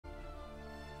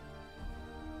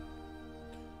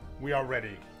We are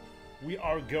ready. We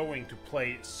are going to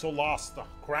play Solasta,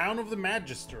 Crown of the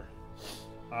Magister.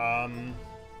 Yeah,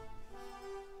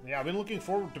 I've been looking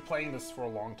forward to playing this for a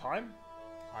long time.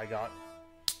 I got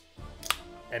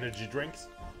energy drinks,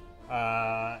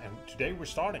 and today we're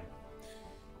starting.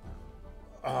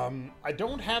 I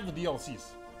don't have the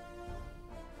DLCs.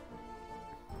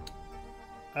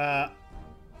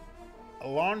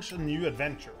 Launch a new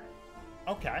adventure.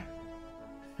 Okay.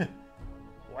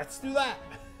 Let's do that.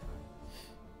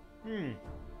 I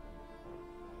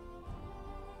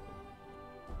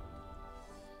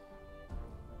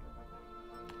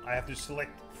have to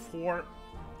select 4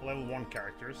 level 1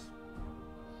 characters.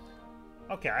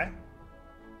 Okay.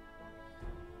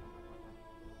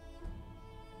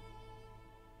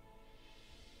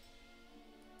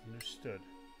 Understood.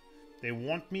 They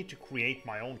want me to create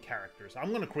my own characters.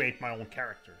 I'm gonna create my own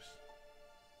characters.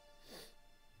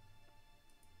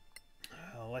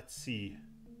 Let's see.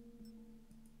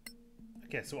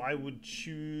 Okay, so I would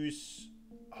choose...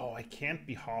 Oh, I can't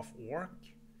be half orc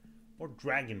or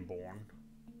dragonborn.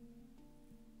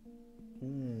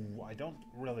 Ooh, I don't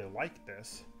really like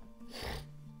this.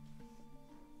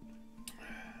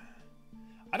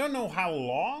 I don't know how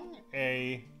long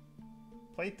a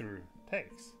playthrough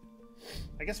takes.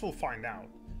 I guess we'll find out.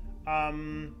 I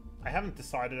haven't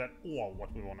decided at all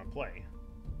what we want to play.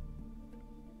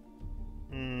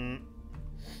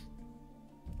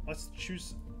 Let's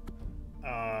choose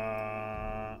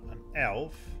an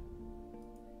elf.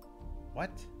 What?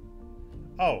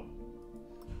 Oh.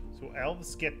 So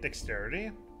elves get dexterity.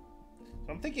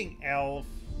 So I'm thinking elf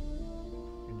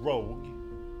rogue.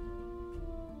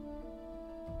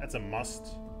 That's a must.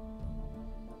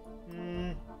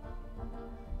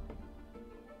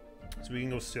 So we can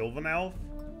go Sylvan Elf.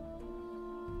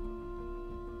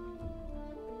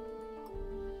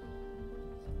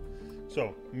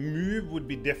 So, move would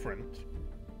be different.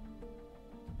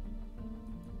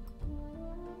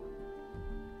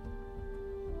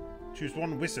 Choose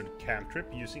one wizard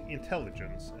cantrip using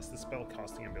intelligence as the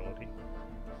spellcasting ability.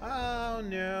 Oh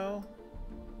no.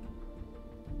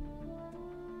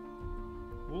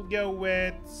 We'll go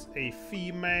with a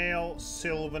female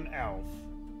Sylvan Elf.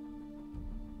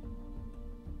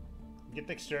 Get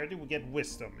dexterity, we get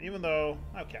wisdom, even though,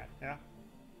 okay, yeah.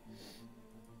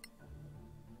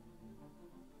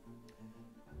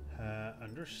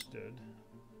 Understood.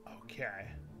 Okay.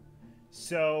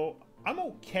 So, I'm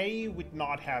okay with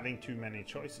not having too many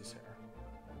choices here.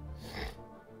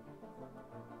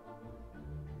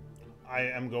 I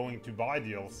am going to buy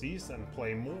DLCs and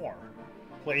play more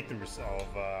playthroughs of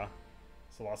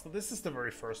Solasta. This is the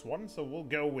very first one, so we'll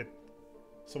go with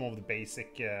some of the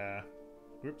basic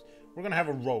groups. We're gonna have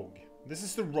a rogue. This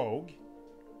is the rogue.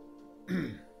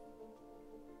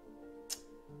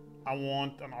 I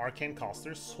want an arcane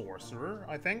caster, sorcerer,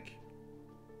 I think.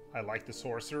 I like the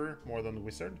sorcerer more than the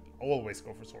wizard. Always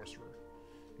go for sorcerer.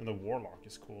 And the warlock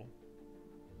is cool.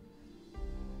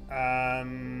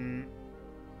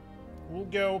 We'll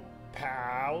go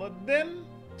paladin,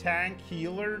 tank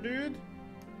healer dude.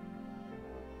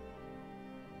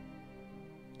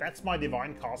 That's my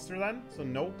divine caster then, so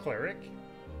no cleric.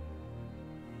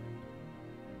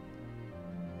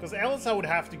 Because else I would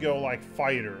have to go like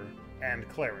fighter and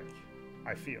cleric,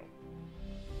 I feel.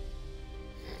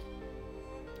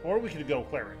 Or we could go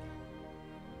cleric.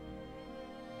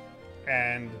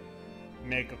 And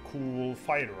make a cool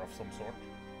fighter of some sort.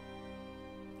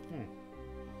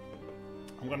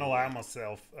 I'm gonna allow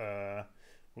myself,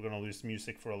 we're gonna lose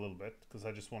music for a little bit, because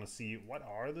I just want to see, what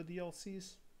are the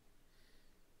DLCs?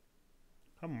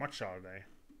 How much are they?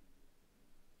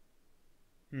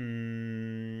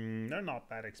 They're not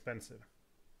that expensive.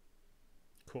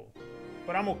 Cool.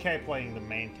 But I'm okay playing the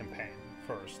main campaign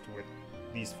first with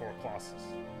these 4 classes.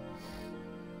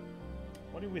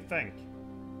 What do we think?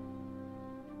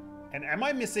 And am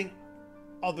I missing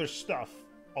other stuff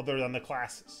other than the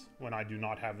classes when I do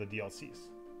not have the DLCs?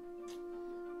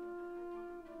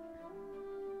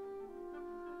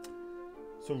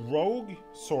 So rogue,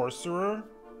 sorcerer.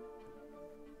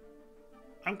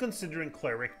 I'm considering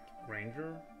cleric,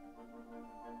 ranger.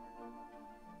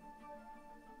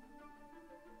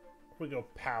 We go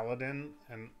paladin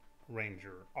and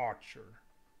ranger, archer.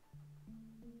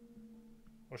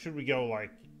 Or should we go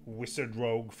like wizard,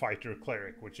 rogue, fighter,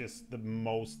 cleric, which is the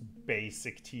most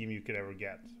basic team you could ever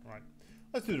get, right?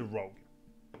 Let's do the rogue.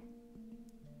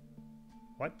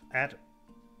 What? At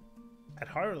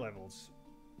higher levels?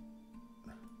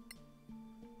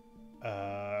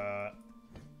 Oh.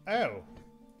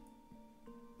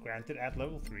 Granted at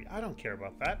level 3. I don't care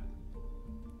about that.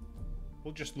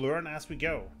 We'll just learn as we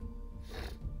go.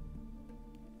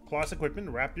 Class equipment,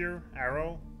 rapier,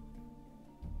 arrow.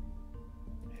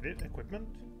 Hit it, equipment.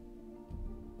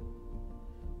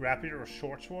 Rapier or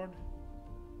short sword.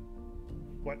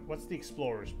 What's the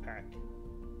explorer's pack?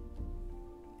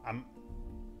 I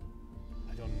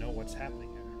don't know what's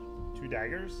happening here. 2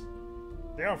 daggers?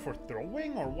 They are for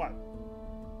throwing or what?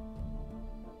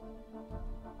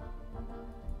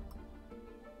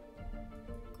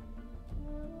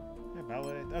 Yeah,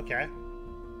 validate. Okay.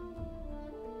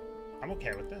 I'm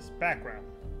okay with this. Background.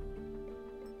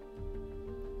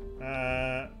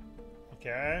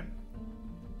 Okay.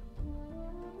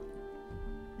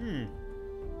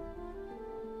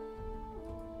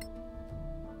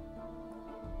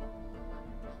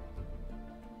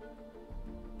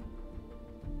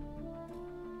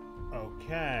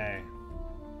 Okay.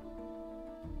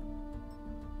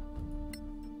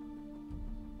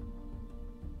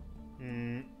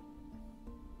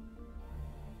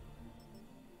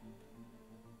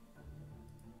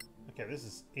 Okay, this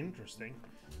is interesting.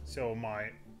 So my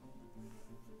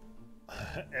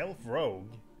elf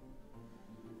rogue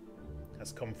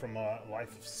has come from a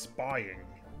life of spying.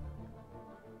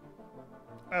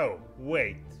 Oh,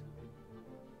 wait.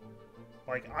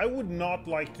 Like, I would not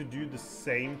like to do the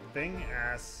same thing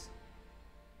as...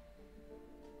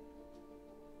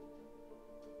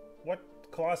 What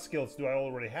class skills do I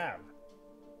already have?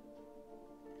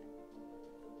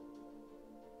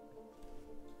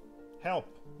 Help.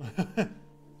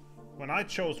 When I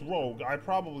chose rogue, I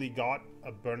probably got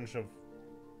a bunch of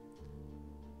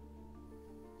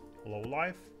low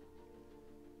life.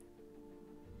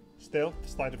 Stealth,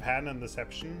 sleight of hand, and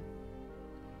deception.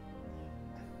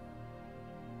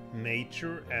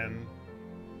 Nature and...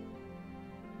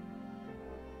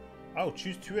 Oh,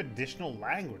 choose 2 additional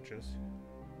languages.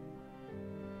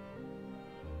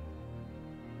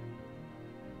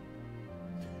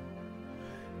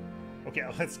 Okay,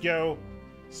 let's go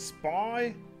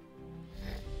spy.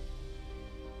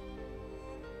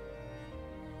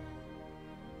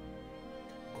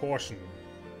 Caution.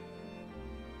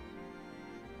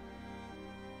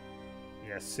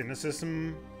 Yes,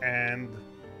 cynicism and...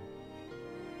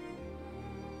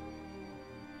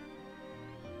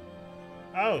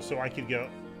 Oh, so I could go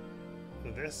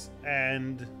to this,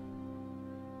 and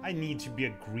I need to be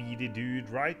a greedy dude,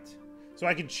 right? So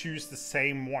I can choose the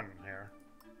same one here.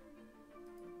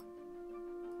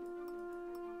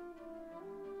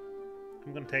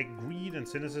 I'm gonna take greed and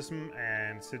cynicism,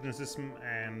 and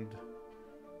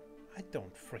I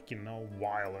don't freaking know,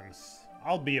 violence.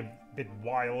 I'll be a bit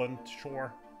violent,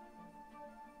 sure.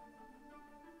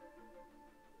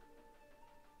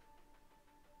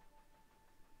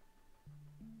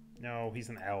 No, he's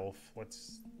an elf.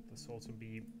 Let's also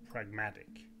be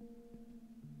pragmatic.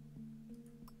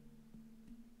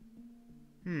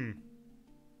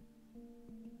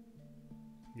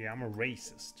 Yeah, I'm a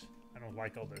racist. I don't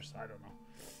like others. I don't know.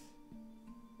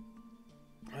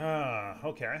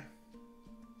 Okay.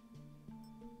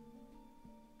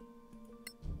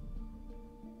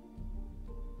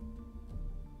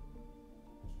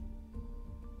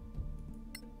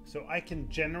 So I can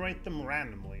generate them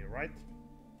randomly, right?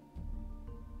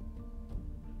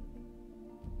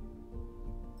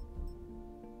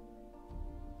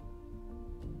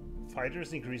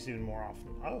 Fighters increase even more often.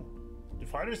 Oh, do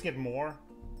fighters get more?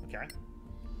 Okay.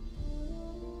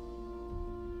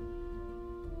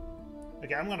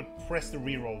 Okay, I'm gonna press the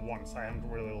reroll once. I haven't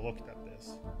really looked at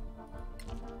this.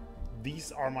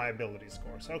 These are my ability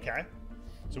scores. Okay.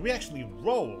 So we actually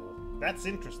roll. That's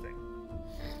interesting.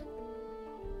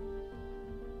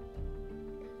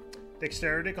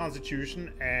 Dexterity,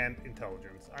 Constitution, and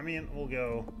Intelligence. I mean, we'll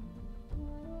go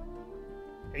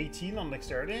 18 on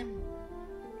Dexterity.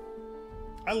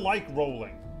 I like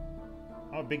rolling.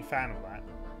 I'm a big fan of that.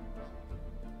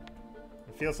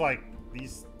 It feels like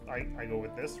these... I go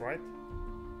with this, right?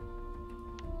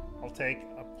 I'll take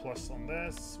a plus on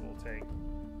this. We'll take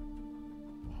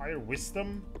higher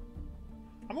wisdom.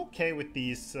 I'm okay with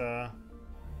these...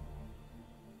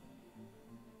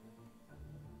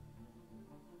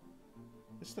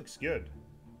 This looks good.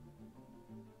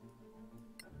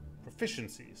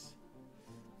 Proficiencies.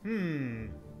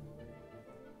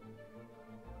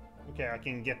 Okay, I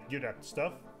can get good at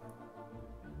stuff.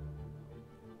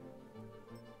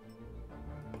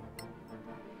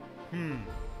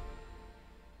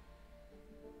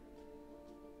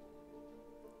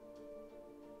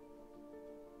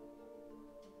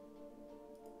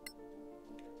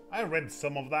 I read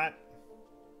some of that.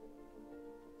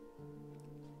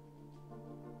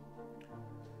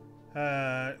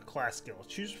 Class skills.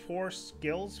 Choose 4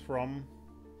 skills from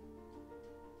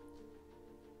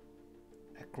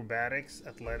Acrobatics,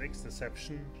 athletics,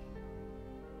 deception.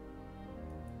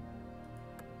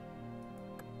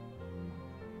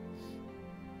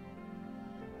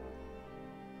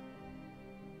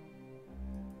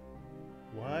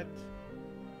 What?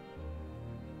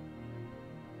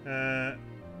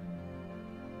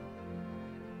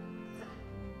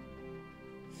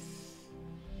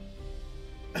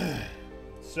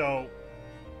 So,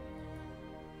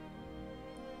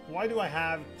 why do I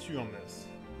have 2 on this?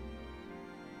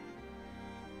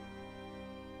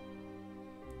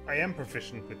 I am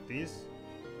proficient with these.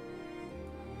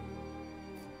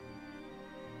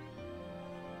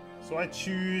 So I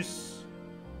choose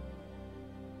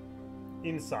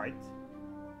Insight.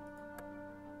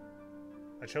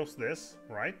 I chose this,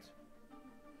 right?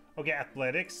 Okay,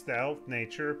 athletics, stealth,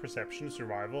 nature, perception,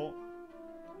 survival,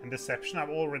 and deception. I've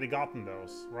already gotten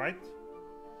those, right?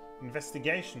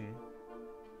 Investigation.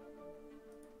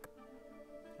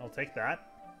 I'll take that.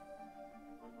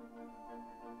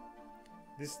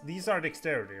 These are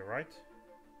dexterity, right?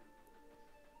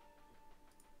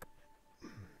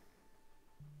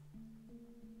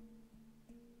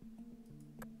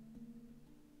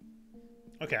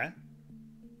 Okay.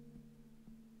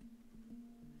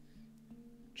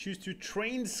 Choose to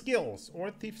train skills or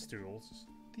thief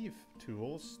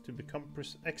tools to become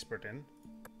expert in.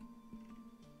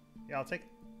 Yeah, I'll take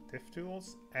thief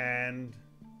tools and...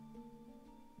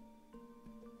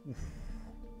 Oof.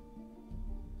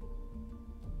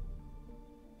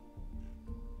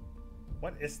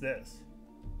 What is this?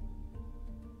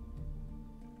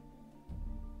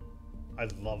 I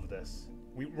love this.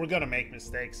 We're gonna make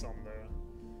mistakes on the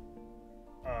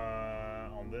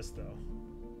on this though.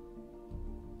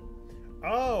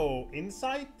 Oh,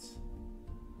 insight?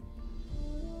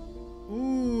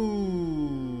 Ooh,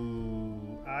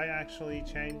 I actually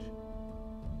changed.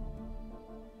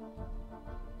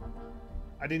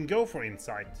 I didn't go for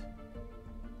insight.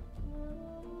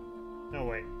 No,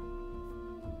 wait.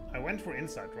 I went for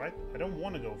insight, right? I don't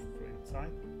want to go for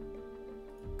insight.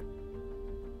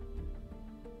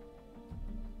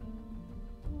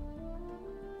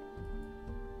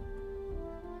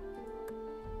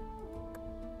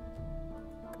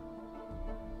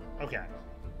 Okay.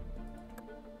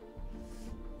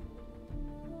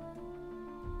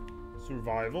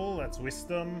 Survival, that's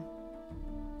wisdom.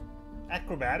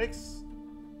 Acrobatics,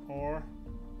 or...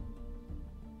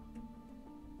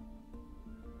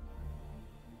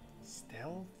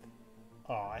 Stealth?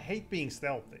 Oh, I hate being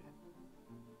stealthy.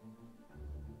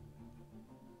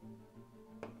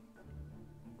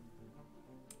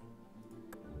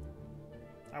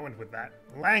 I went with that.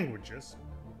 Languages.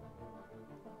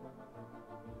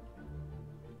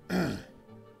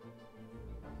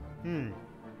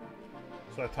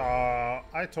 So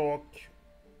I talk...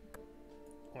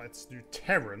 Let's do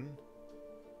Terran.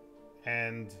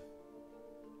 And...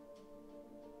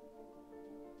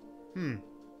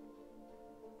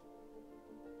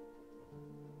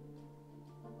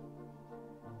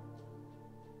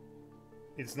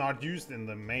 It's not used in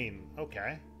the main.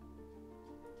 Okay.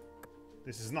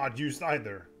 This is not used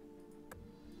either.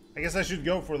 I guess I should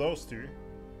go for those 2.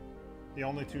 The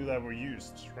only 2 that were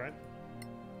used, right?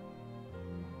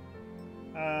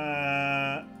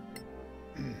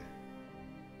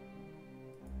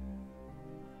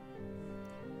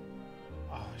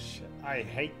 Oh shit, I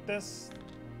hate this.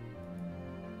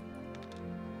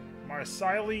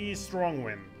 Marsili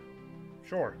Strongwind.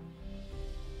 Sure.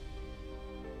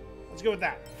 Let's go with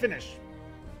that. Finish.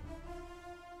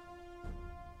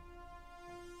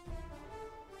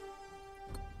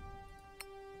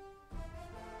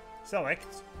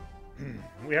 Select.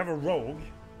 We have a rogue.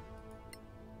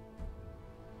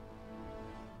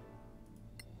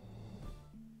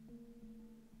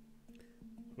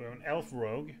 We have an elf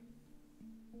rogue.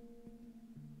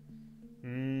 I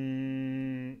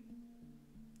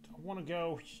want to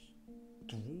go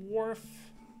dwarf.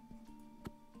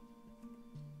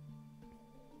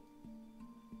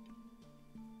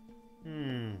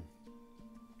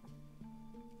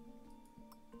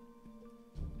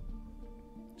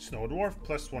 Snow dwarf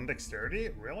 +1 dexterity?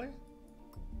 Really?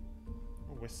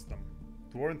 Oh, wisdom.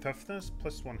 Dwarven toughness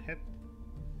 +1 hit.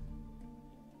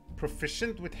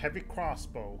 Proficient with heavy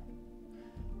crossbow.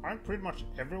 Aren't pretty much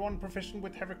everyone proficient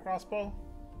with heavy crossbow?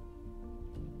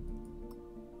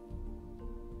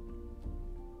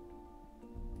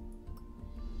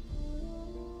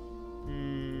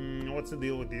 What's the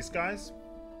deal with these guys?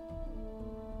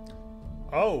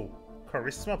 Oh,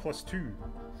 charisma +2.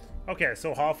 Okay,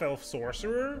 so half-elf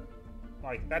sorcerer?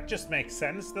 Like, that just makes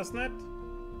sense, doesn't it?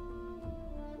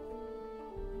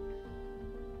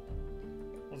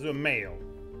 Let's do a male.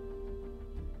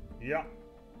 Yeah,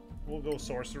 We'll go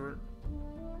sorcerer.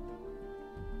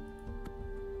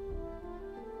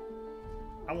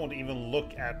 I won't even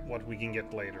look at what we can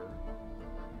get later.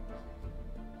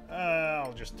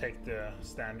 I'll just take the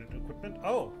standard equipment.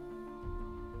 Oh!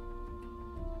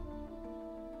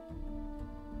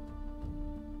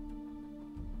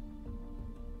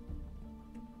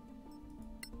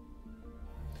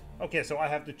 Okay, so I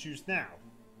have to choose now.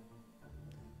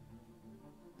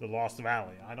 The Lost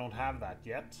Valley. I don't have that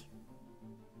yet.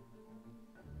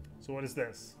 So what is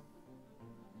this?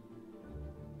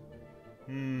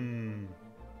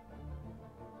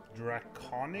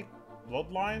 Draconic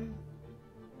Bloodline?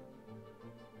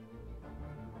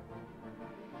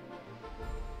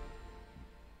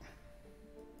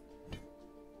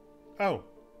 Oh.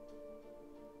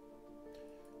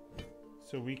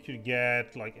 So we could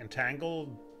get like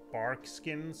Entangled, Bark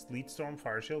Skins, Lead Storm,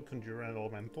 Fire Shield, Conjure, and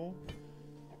Elemental.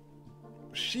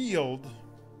 Shield.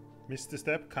 Misty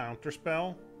Step,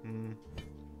 Counterspell.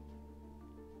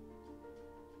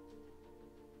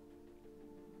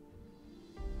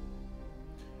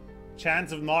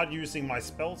 Chance of not using my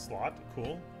spell slot.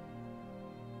 Cool.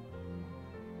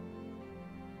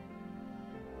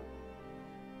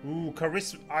 Ooh,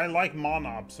 Charisma. I like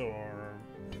mana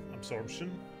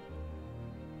absorption.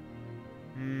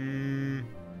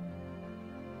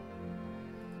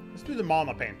 Let's do the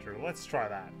Mana Painter. Let's try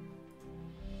that.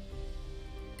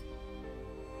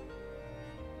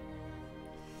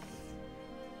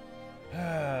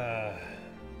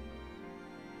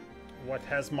 What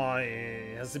has my...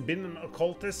 Has it been an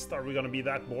occultist? Are we gonna be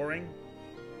that boring?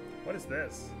 What is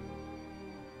this?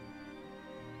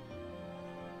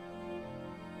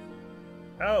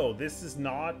 Oh, this is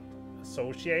not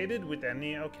associated with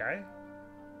any... Okay.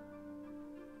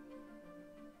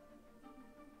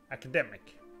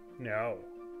 Academic. No.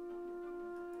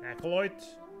 Acolyte.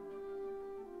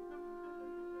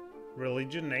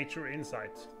 Religion, nature,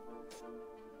 insight.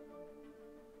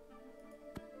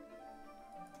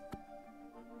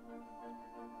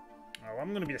 Oh,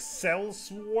 I'm gonna be a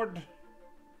sellsword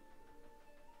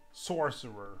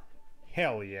sorcerer.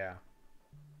 Hell yeah.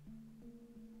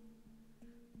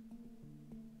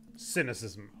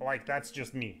 Cynicism. Like, that's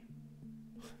just me.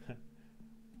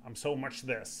 I'm so much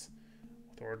this.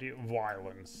 Authority,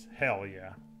 violence. Hell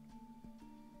yeah.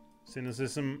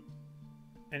 Cynicism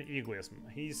and egoism.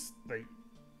 He's the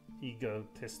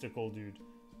egotistical dude.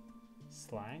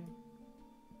 Slang?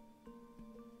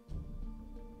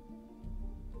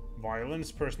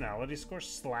 Violence, personality score.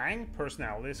 Slang,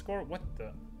 personality score. What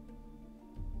the?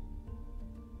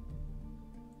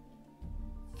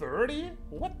 30?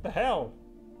 What the hell?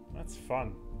 That's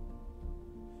fun.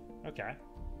 Okay.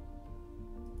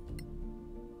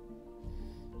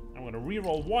 I'm gonna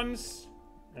reroll once,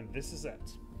 and this is it.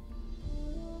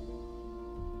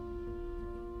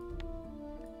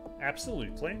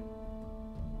 Absolutely.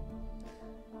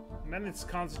 And then it's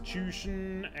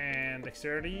Constitution and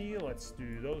Dexterity. Let's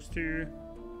do those two.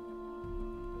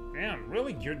 Man,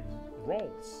 really good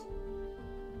rolls.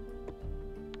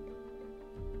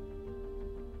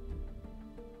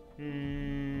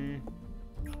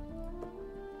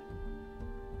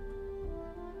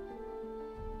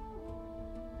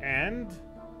 And...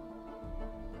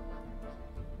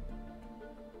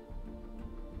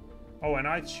 Oh, and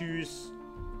I choose...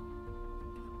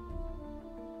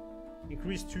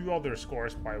 Increase 2 other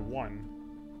scores by 1.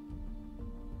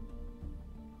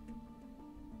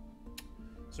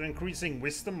 So increasing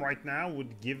Wisdom right now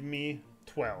would give me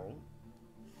 12.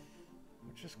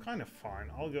 Which is kind of fine.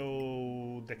 I'll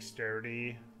go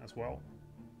Dexterity as well.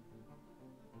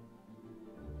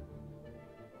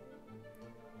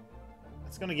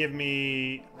 It's gonna give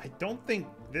me... I don't think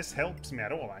this helps me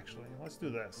at all, actually. Let's do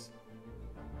this.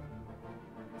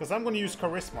 Because I'm gonna use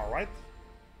Charisma, right?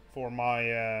 For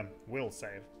my will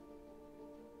save.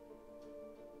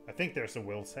 I think there's a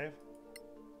will save.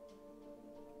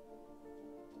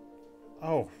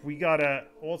 Oh, we gotta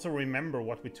also remember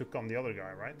what we took on the other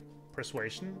guy, right?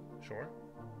 Persuasion, sure.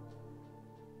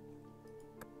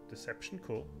 Deception,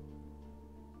 cool.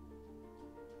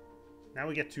 Now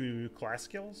we get to class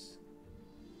skills.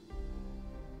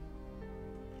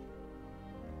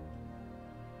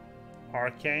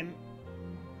 Arcane.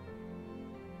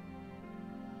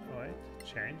 Wait,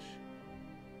 change.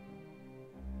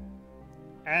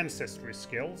 Ancestry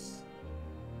skills.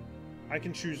 I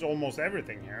can choose almost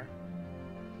everything here.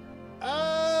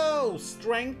 Oh,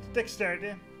 strength,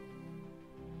 dexterity.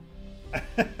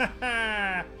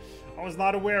 I was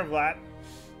not aware of that.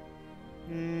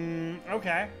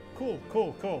 Okay, cool,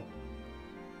 cool, cool.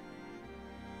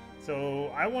 So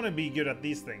I want to be good at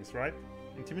these things, right?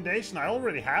 Intimidation, I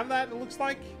already have that, it looks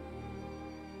like.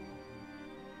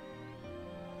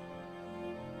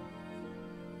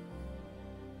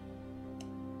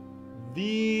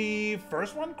 The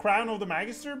first one, Crown of the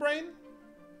Magister Brain?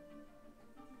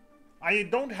 I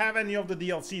don't have any of the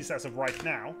DLCs as of right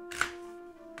now.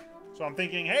 So I'm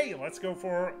thinking, hey, let's go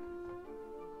for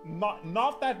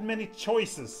not that many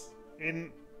choices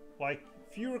in, like,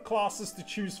 fewer classes to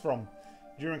choose from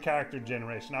during character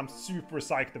generation. I'm super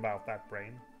psyched about that,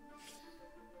 Brain.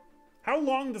 How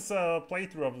long does a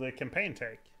playthrough of the campaign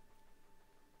take?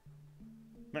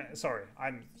 Sorry,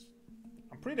 I'm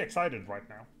pretty excited right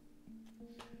now.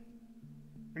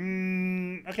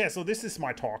 Okay, so this is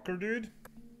my talker, dude.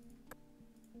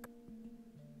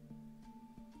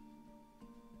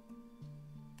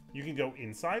 You can go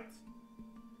inside.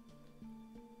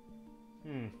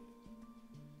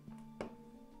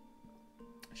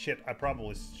 Shit, I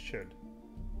probably should.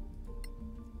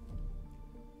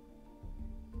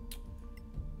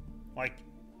 Like,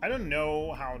 I don't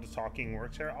know how the talking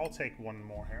works here. I'll take one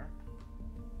more here.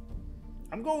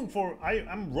 I'm going for...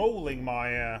 I'm rolling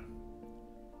my...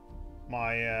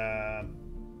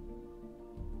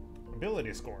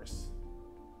 ability scores.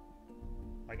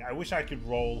 Like, I wish I could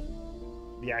roll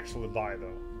the actual die,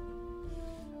 though.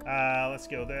 Let's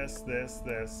go this,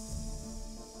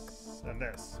 and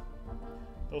this.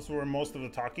 Those were most of the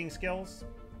talking skills.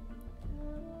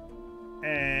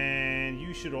 And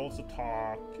you should also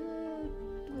talk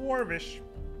Dwarvish.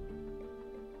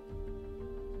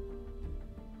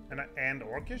 And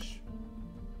Orcish?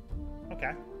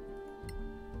 Okay.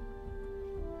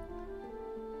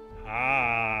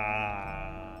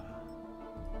 Ah.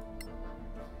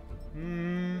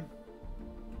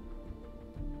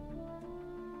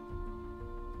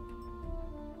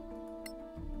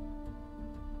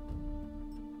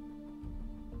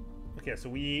 Okay, so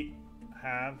we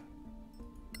have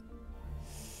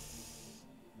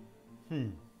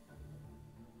 20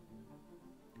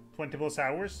 plus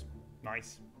hours.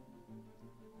 Nice.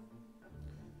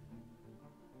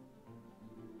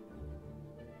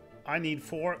 I need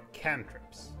 4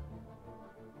 cantrips.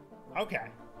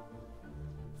 Okay.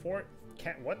 4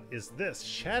 what is this?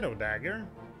 Shadow dagger.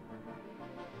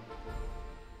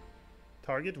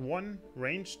 Target 1,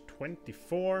 range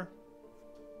 24.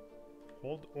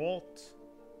 Hold Alt.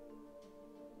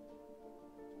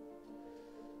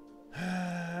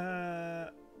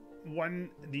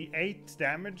 1d8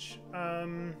 damage.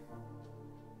 An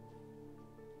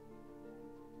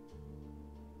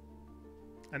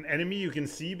enemy you can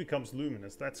see becomes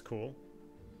luminous. That's cool.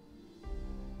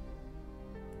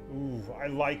 Ooh, I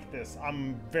like this.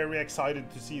 I'm very excited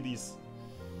to see these.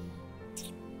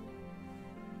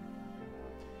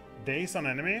 Daze on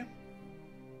enemy.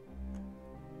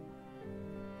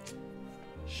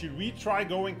 Should we try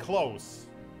going close?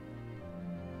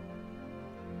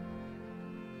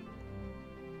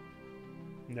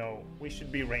 No, we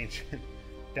should be ranged.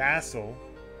 Dazzle.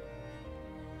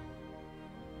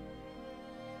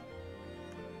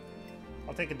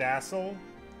 I'll take a Dazzle.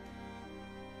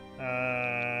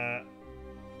 I'll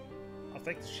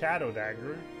take the Shadow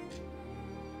Dagger.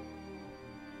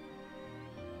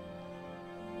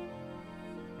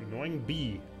 Annoying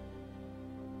bee.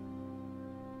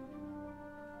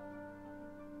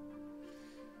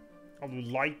 I'll do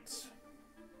light.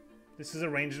 This is a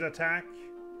ranged attack.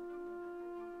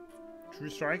 True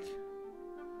strike.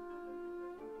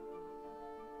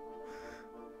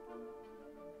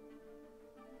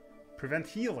 Prevent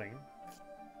healing.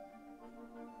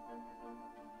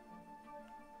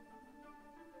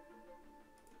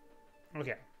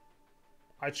 Okay.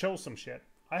 I chose some shit.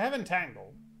 I have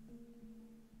Entangle.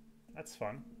 That's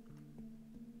fun.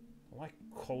 I like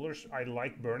colors. I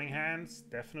like Burning Hands,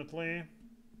 definitely.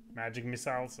 Magic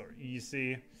missiles are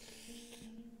easy.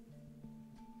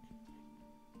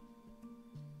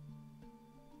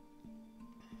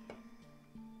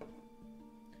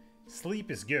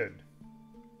 Sleep is good.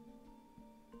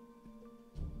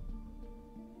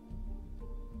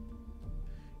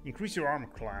 Increase your armor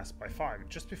class by 5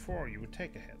 just before you would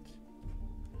take a hit.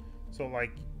 So,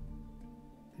 like,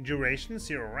 duration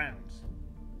 0 rounds.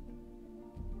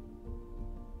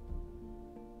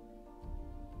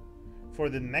 For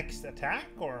the next attack,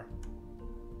 or?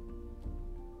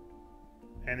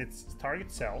 And it's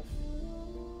target self.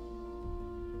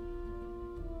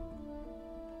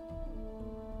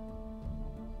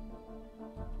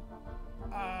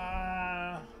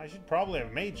 I should probably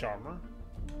have mage armor.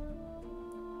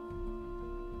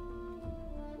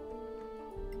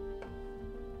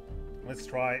 Let's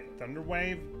try Thunder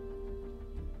Wave.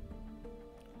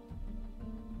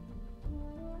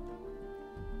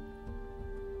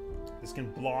 This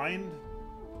can blind.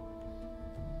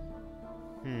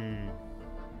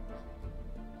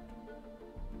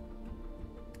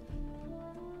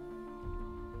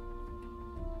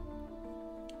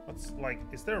 What's, like,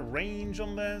 is there a range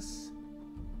on this?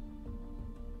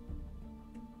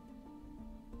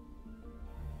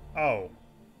 Oh.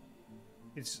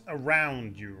 It's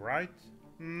around you, right?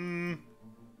 Hmm.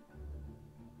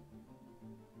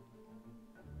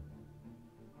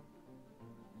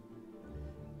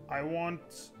 I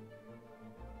want...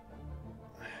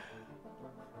 I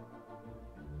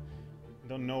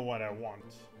don't know what I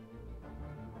want.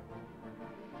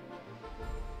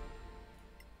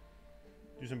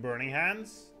 Do some burning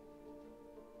hands.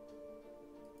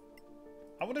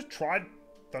 I would have tried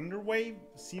Thunder Wave.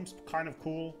 Seems kind of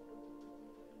cool.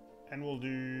 And we'll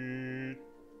do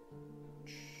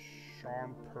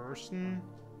Charm Person.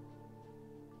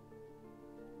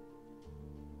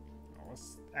 Oh,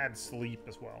 let's add Sleep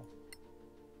as well.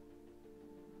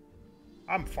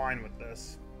 I'm fine with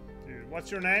this. Dude, what's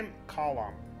your name?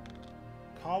 Column.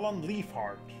 Column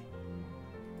Leafheart.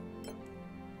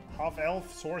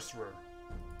 Half-elf sorcerer.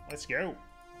 Let's go.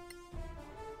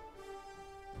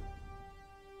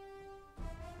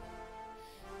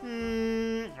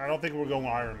 I don't think we're going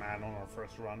Iron Man on our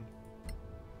first run.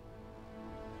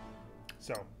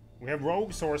 So, we have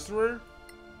Rogue Sorcerer.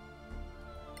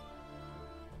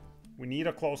 We need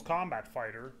a close combat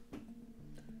fighter.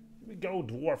 Do we go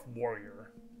Dwarf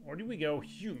Warrior? Or do we go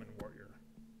Human Warrior?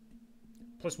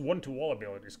 +1 to all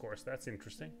ability scores. That's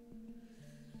interesting.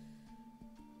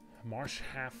 Marsh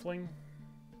Halfling.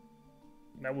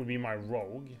 That would be my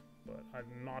Rogue, but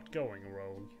I'm not going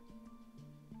Rogue.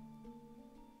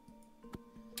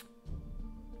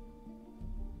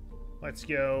 Let's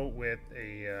go with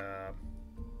a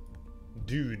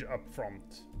dude up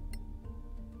front.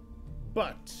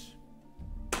 But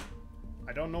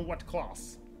I don't know what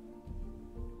class.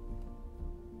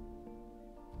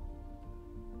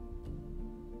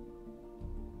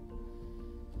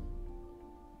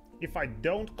 If I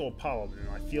don't go Paladin,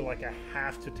 I feel like I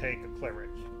have to take a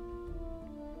Cleric.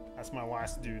 That's my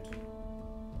last dude.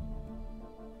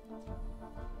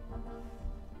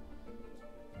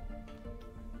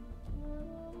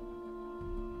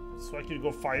 So I could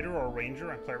go Fighter or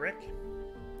Ranger and Cleric.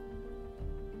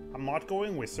 I'm not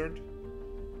going Wizard.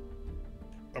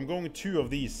 I'm going 2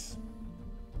 of these.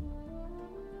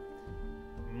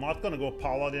 I'm not gonna go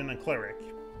Paladin and Cleric.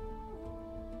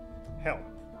 Help.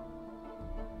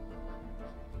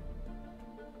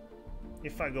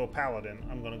 If I go Paladin,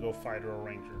 I'm gonna go Fighter or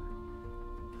Ranger.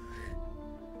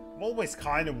 I've always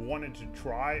kind of wanted to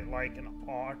try like an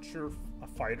Archer, a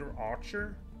Fighter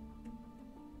Archer,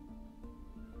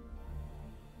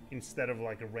 instead of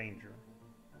like a Ranger.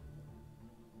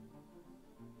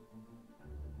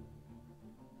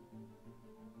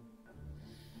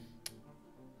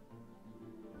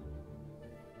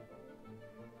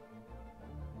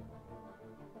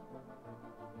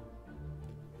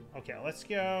 Okay, let's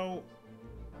go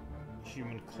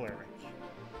Human Cleric.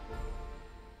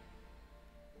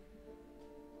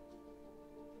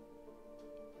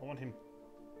 I want him...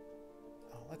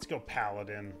 Oh, let's go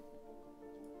Paladin.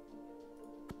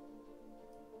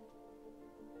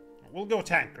 We'll go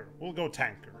Tanker. We'll go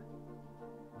Tanker.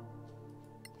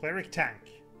 Cleric Tank.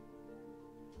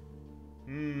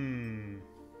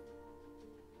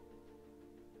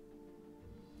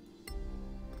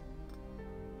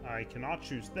 I cannot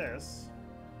choose this.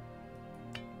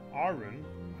 Arun.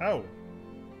 Oh.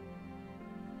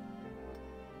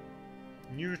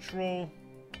 Neutral.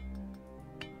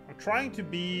 I'm trying to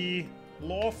be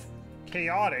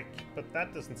chaotic, but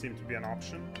that doesn't seem to be an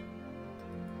option.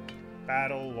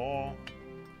 Battle, law.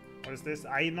 What is this?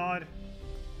 Einar?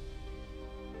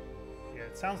 Yeah,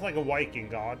 it sounds like a Viking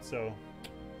god, so...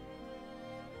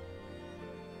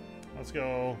 Let's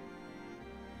go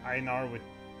Einar with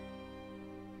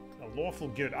a lawful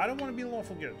good. I don't want to be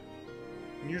lawful good.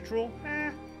 Neutral?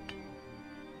 Eh.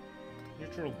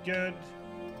 Neutral good.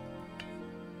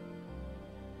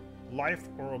 Life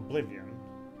or oblivion.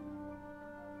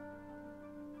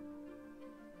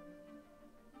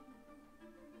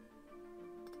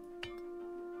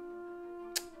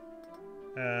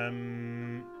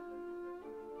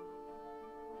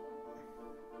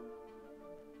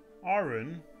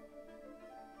 Arun.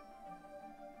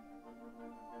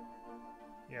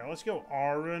 Yeah, let's go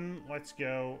Arun. Let's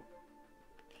go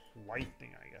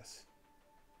Lightning, I guess.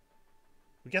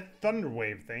 We get Thunder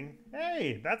Wave thing.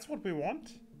 Hey, that's what we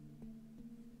want.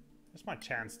 That's my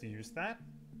chance to use that.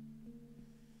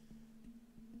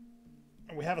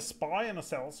 And we have a Spy and a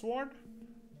Sellsword.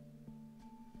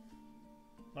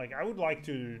 Like, I would like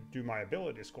to do my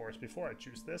ability scores before I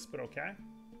choose this, but okay.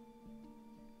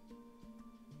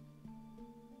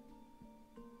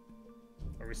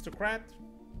 Aristocrat.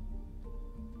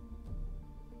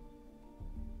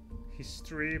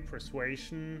 History,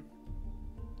 persuasion,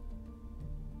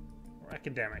 or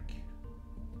academic.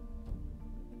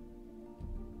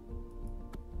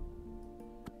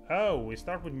 Oh, we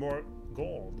start with more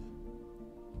gold.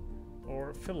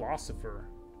 Or philosopher.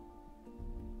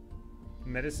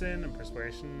 Medicine and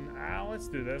persuasion. Ah, let's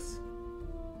do this.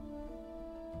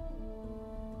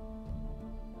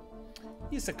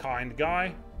 He's a kind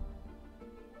guy.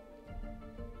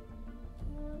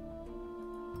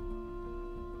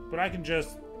 But I can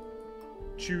just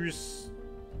choose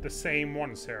the same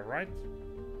ones here, right?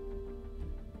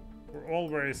 We're all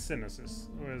very cynicism.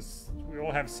 We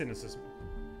all have cynicism.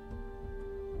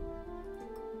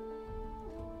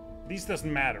 These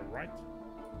doesn't matter, right?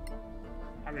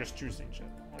 I'm just choosing shit.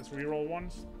 Let's reroll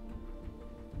ones.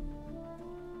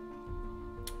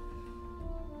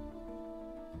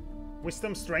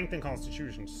 Wisdom, strength, and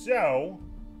constitution. So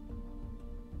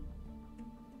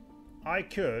I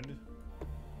could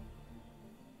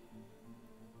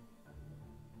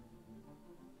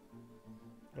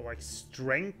go like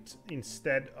strength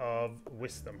instead of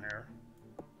wisdom here.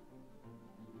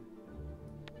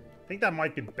 I think that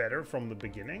might be better from the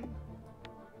beginning.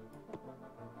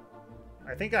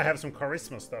 I think I have some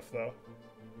charisma stuff though.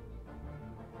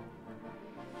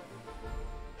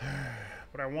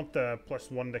 But I want the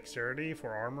 +1 dexterity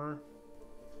for armor.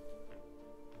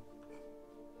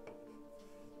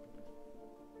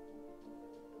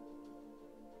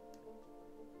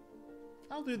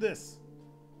 I'll do this.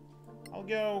 I'll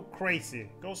go crazy.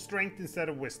 Go strength instead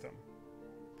of wisdom.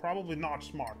 Probably not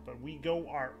smart, but we go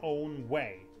our own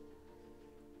way.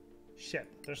 Shit,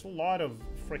 there's a lot of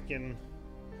freaking...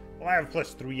 Well, I have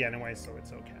 +3 anyway, so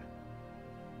it's okay.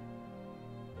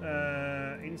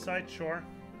 Insight, sure.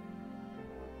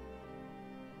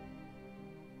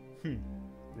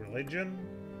 Religion?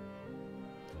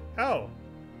 Oh!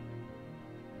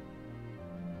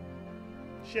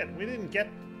 Shit, we didn't get...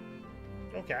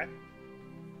 Okay.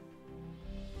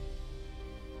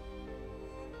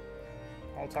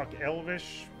 I'll talk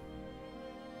Elvish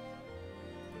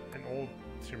and Old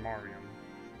Timarian.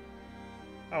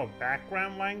 Oh,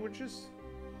 background languages?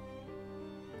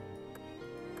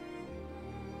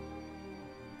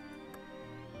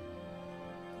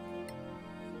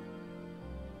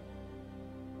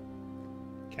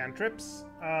 Cantrips?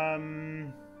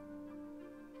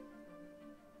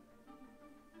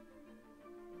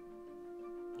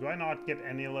 Do I not get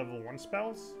any level 1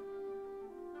 spells?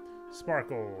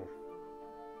 Sparkle.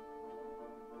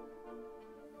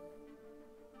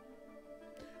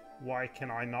 Why can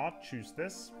I not choose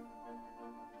this?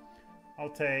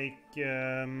 I'll take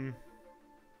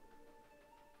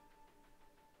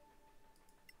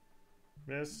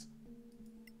this,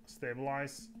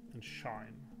 stabilize, and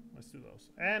shine. Let's do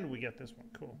those. And we get this one.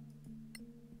 Cool.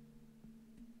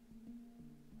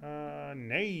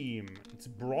 Name. It's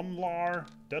Bronlar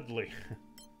Dudley.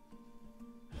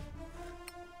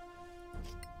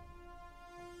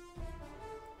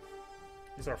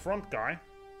 He's our front guy.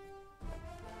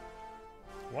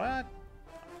 What?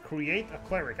 Create a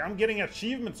cleric. I'm getting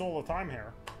achievements all the time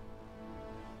here.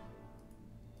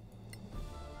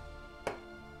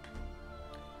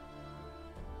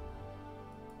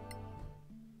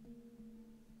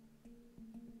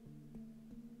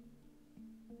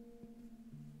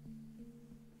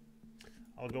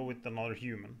 I'll go with another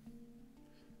human.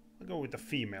 I'll go with the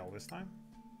female this time.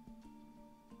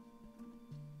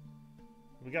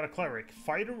 We got a cleric.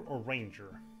 Fighter or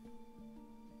ranger?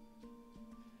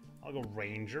 I'll go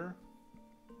ranger.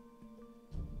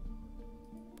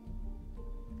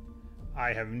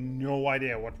 I have no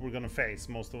idea what we're gonna face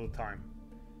most of the time.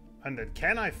 Undead.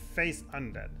 Can I face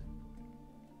undead?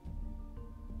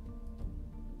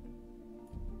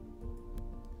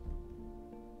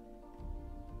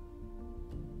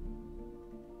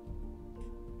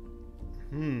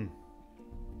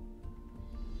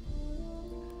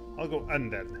 I'll go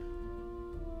undead.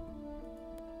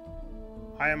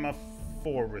 I am a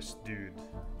forest dude.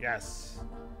 Yes.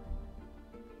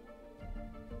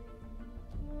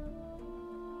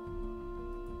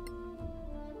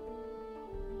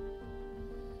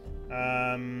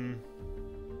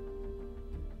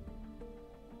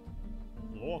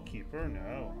 Lawkeeper?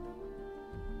 No.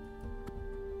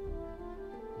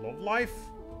 Love life?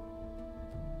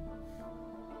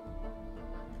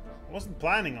 I wasn't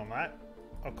planning on that.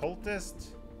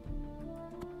 Occultist?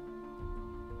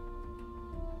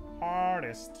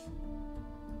 Artist.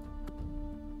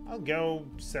 I'll go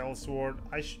sellsword.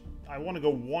 I want to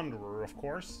go wanderer, of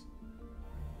course.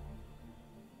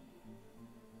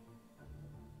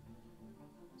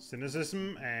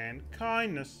 Cynicism and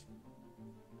kindness.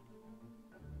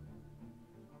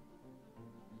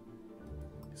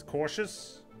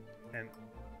 cautious, and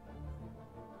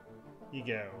you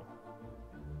go.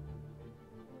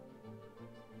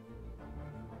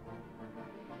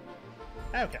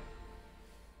 Okay.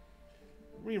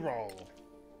 Reroll.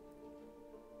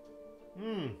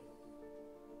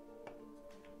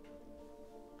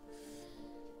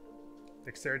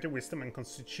 Dexterity, wisdom, and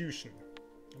constitution.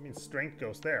 I mean, strength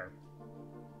goes there.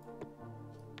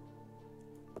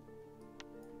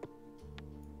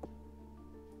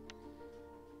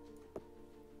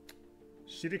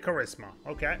 Shitty charisma.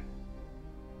 Okay.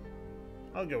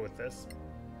 I'll go with this.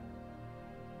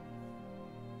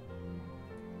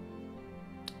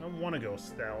 I don't want to go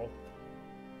stealth.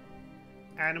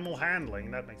 Animal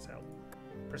handling, that makes help.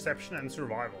 Perception and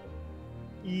survival.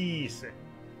 Easy.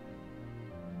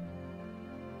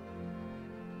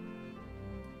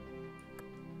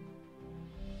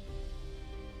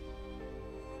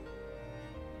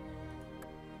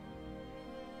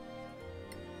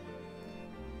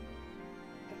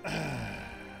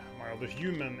 My other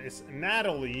human is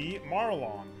Natalie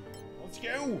Marlon. Let's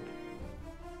go!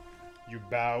 You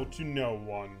bow to no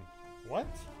one. What?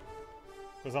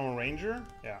 Because I'm a ranger?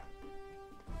 Yeah.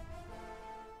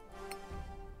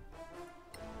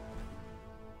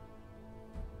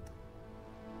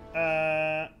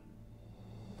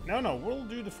 No, we'll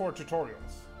do the 4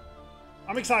 tutorials.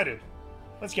 I'm excited.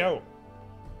 Let's go.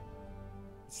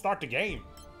 Let's start the game.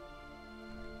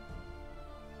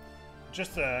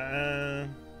 Just,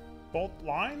 both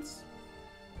lines?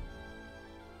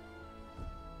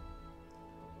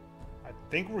 I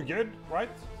think we're good,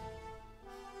 right?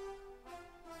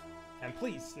 And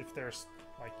please, if there's,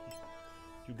 like,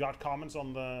 you got comments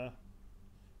on the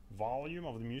volume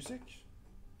of the music,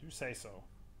 do say so.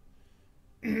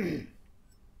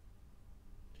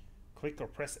 Click or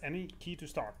press any key to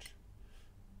start.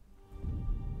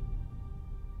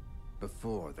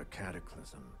 Before the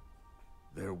cataclysm,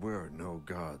 there were no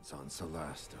gods on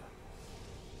Solasta.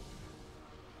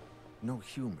 No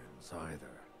humans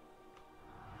either.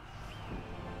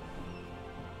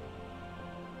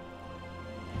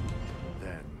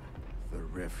 Then, the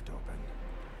rift opened.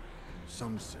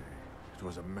 Some say it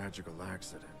was a magical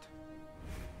accident,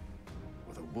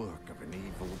 or the work of an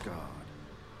evil god.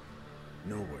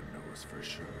 No one knows for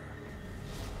sure.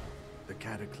 The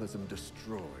cataclysm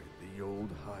destroyed the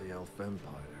old High Elf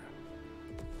Empire.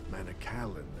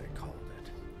 Manicalan, they called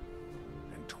it,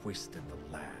 and twisted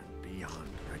the land beyond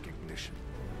recognition.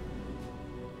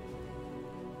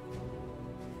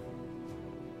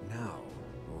 Now,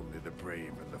 only the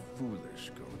brave and the foolish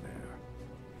go there,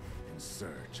 in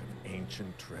search of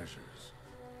ancient treasures.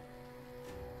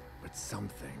 But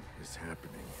something is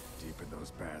happening deep in those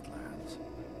Badlands.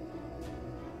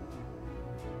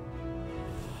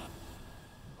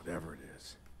 Whatever it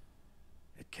is,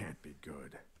 it can't be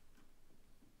good.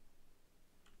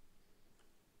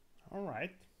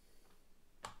 Alright.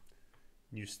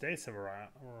 New states have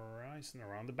arisen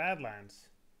around the Badlands.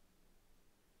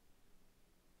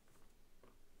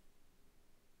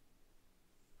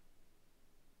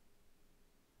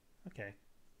 Okay.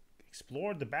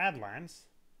 Explore the Badlands.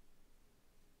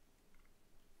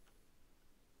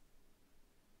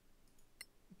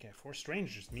 Okay, 4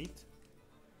 strangers meet.